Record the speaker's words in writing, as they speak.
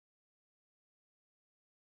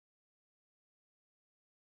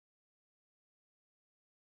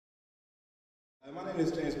My name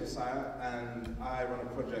is James Massiah, and I run a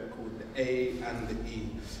project called the A and the E.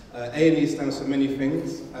 A and E stands for many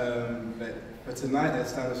things, but for tonight it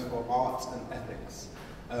stands for art and ethics.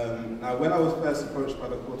 Now, when I was first approached by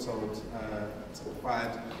the Courtauld to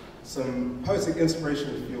provide some poetic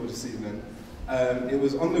inspiration for you all this evening, it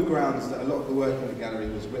was on the grounds that a lot of the work in the gallery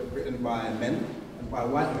was written by men and by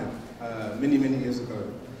white men many, many years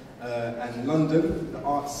ago. And in London, the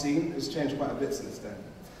art scene has changed quite a bit since then.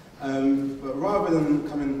 But rather than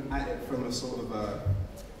coming at it from a sort of a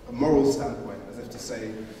moral standpoint, as if to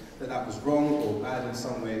say that that was wrong or bad in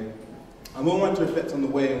some way, I more want to reflect on the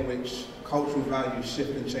way in which cultural values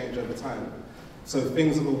shift and change over time. So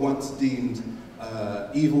things that were once deemed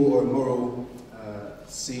evil or immoral are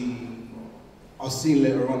seen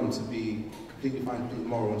later on to be completely fine, completely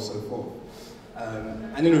moral, and so forth.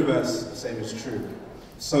 And in reverse, the same is true.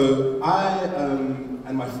 So I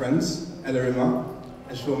and my friends, Ella Rima,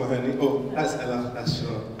 and Shaw Mahoney. Oh, that's Ella, that's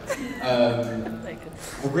Shaw.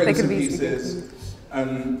 I've written some pieces,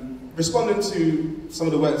 responding to some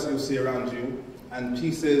of the works you'll see around you, and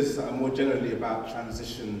pieces that are more generally about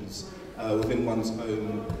transitions within one's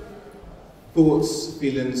own thoughts,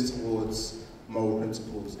 feelings towards moral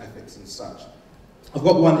principles, ethics, and such. I've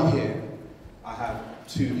got one here. I have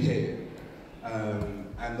two here.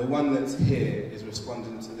 And the one that's here is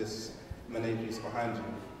responding to this Manet piece behind you.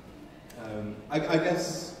 I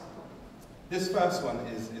guess this first one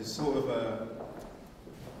is sort of a...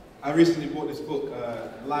 I recently bought this book,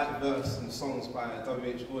 Light Verse and Songs by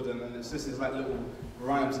W.H. Auden, and it's just these like little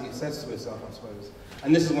rhymes that he says to himself, I suppose.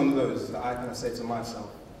 And this is one of those that I kind of say to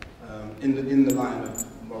myself, in the line of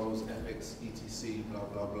morals, ethics, etc., blah,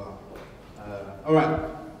 blah, blah. All right.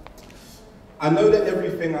 I know that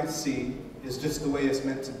everything I see is just the way it's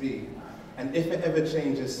meant to be, and if it ever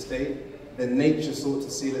changes state, then nature sought to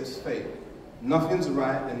seal its fate. Nothing's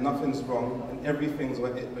right and nothing's wrong, and everything's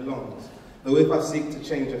where it belongs. Though if I seek to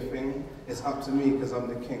change a thing, it's up to me because I'm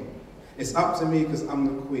the king. It's up to me because I'm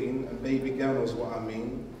the queen, and baby girl knows what I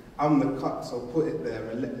mean. I'm the cut, so put it there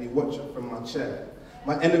and let me watch it from my chair.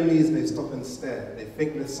 My enemies, they stop and stare. They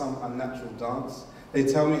think there's some unnatural dance. They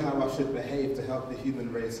tell me how I should behave to help the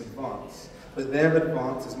human race advance. But their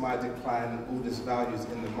advance is my decline, and all this value's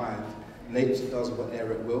in the mind. Nature does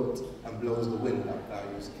whatever it wilt and blows the wind that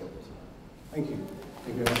value's killed. Thank you.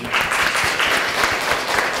 Thank you very much.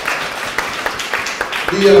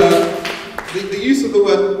 The use of the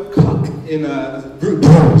word cuck in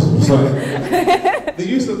the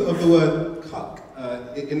use of the word cuck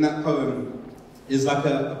in that poem is like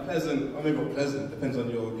a pleasant, or maybe not pleasant, depends on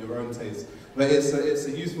your own taste, but it's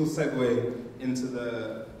a useful segue into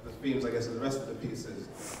the themes, I guess, of the rest of the pieces.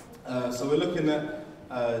 So we're looking at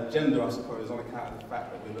gender, I suppose, on account of the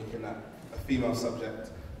fact that we're looking at a female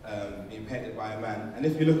subject being painted by a man. And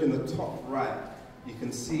if you look in the top right, you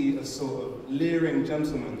can see a sort of leering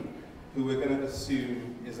gentleman who we're going to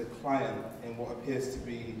assume is a client in what appears to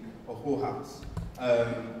be a whorehouse.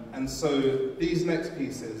 And so these next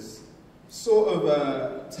pieces sort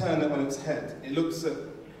of turn it on its head. It looks at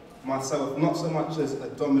myself not so much as a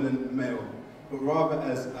dominant male, but rather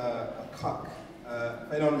as a cuck.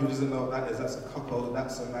 For anyone who doesn't know what that is, that's a cuckold.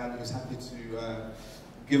 That's a man who's happy to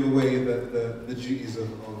give away the duties of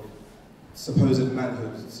supposed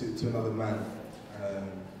manhood to another man.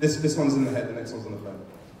 This one's in the head, the next one's on the front.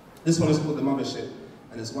 This one is called The Mothership,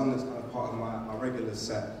 and it's one that's kind of part of my regular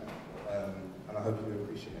set, and I hope you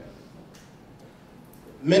appreciate it.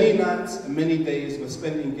 Many nights and many days were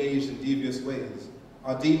spent engaged in devious ways.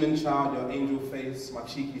 Our demon child, your angel face, my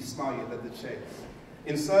cheeky smile, you led the chase.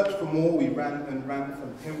 In search for more, we ran and ran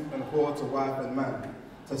from pimp and whore to wife and man,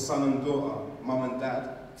 to son and daughter, mum and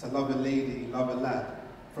dad, to love a lady, love a lad,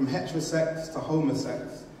 from heterosex to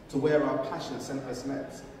homosex, to where our passion sent us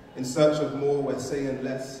next. In search of more, we're saying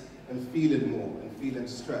less, and feeling more, and feeling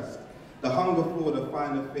stressed. The hunger for the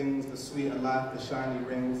finer things, the sweeter life, the shiny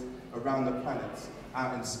rings, around the planets,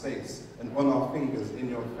 out in space, and on our fingers, in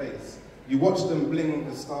your face. You watch them bling,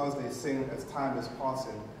 the stars they sing as time is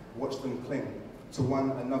passing. Watch them cling to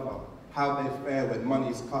one another, how they fare when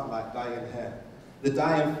money's cut like dying hair. The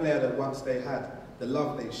dying flare that once they had, the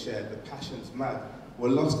love they shared, the passions mad, were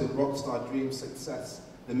lost in rockstar dream success.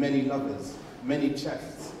 The many lovers, many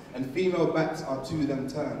chests, and female backs are to them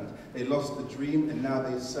turned. They lost the dream and now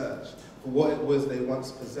they search for what it was they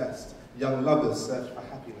once possessed. Young lovers search for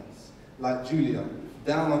happiness, like Julia,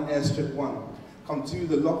 down on Airstrip 1. Come to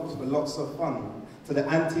the loft for lots of fun, to the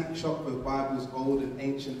antique shop with Bibles old and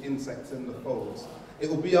ancient insects in the folds. It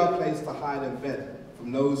will be our place to hide in bed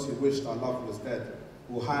from those who wished our love was dead.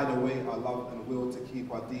 We'll hide away our love and will to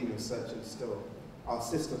keep our demons searching still. Our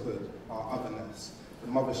sisterhood, our otherness,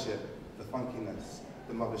 the mothership, the funkiness,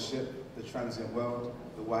 the mothership, the transient world,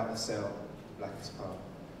 the whiter sail, the blackest pearl.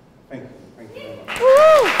 Thank you very much. Woo!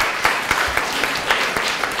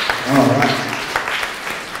 All right.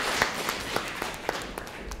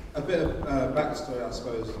 A bit of backstory, I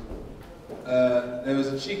suppose. There was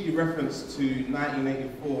a cheeky reference to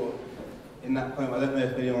 1984 in that poem. I don't know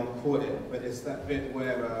if anyone caught it, but it's that bit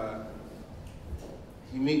where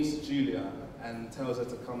he meets Julia and tells her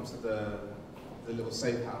to come to the little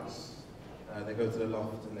safe house. They go to the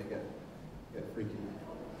loft and they get freaky.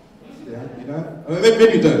 Yeah, you know?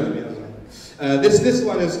 Maybe you don't. Maybe this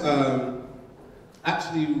one is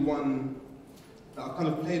actually one that I've kind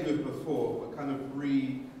of played with before, but kind of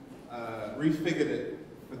refigured it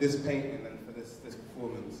for this painting and for this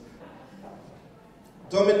performance.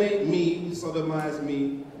 Dominate me, sodomize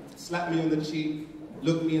me, slap me on the cheek,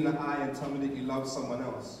 look me in the eye and tell me that you love someone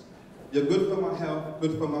else. You're good for my health,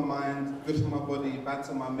 good for my mind, good for my body, bad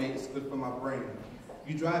to my mates, good for my brain.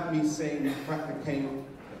 You drive me sane, you crack the cane.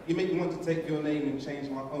 You make me want to take your name and change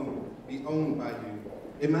my own, be owned by you.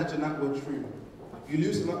 Imagine that were true. You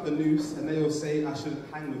loosen up the noose and they all say I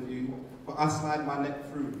shouldn't hang with you, but I slide my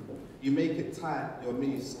neck through. You make it tight, your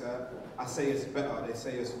mini skirt. I say it's better, they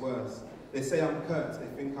say it's worse. They say I'm curt, they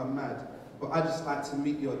think I'm mad, but I just like to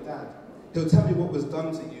meet your dad. He'll tell me what was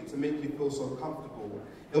done to you to make you feel so comfortable.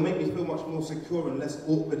 It'll make me feel much more secure and less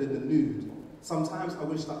awkward in the nude. Sometimes I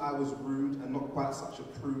wish that I was rude and not quite such a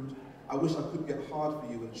prude. I wish I could get hard for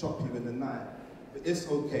you and chop you in the night. But it's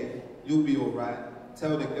okay, you'll be alright.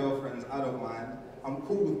 Tell the girlfriends I don't mind. I'm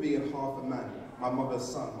cool with being half a man. My mother's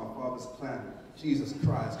son, my father's plan. Jesus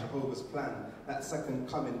Christ, Jehovah's plan. That second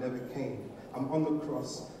coming never came. I'm on the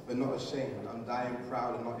cross, but not ashamed. I'm dying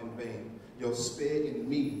proud and not in vain. Your spear in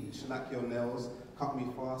me, shellac your nails, cut me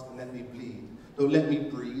fast and let me bleed. Don't let me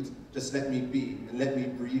breathe, just let me be, and let me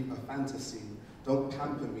breathe a fantasy. Don't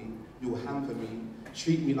pamper me, you'll hamper me.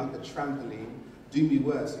 Treat me like a trampoline. Do me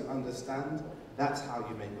worse, you understand? That's how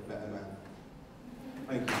you make a better man.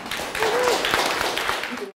 Thank you.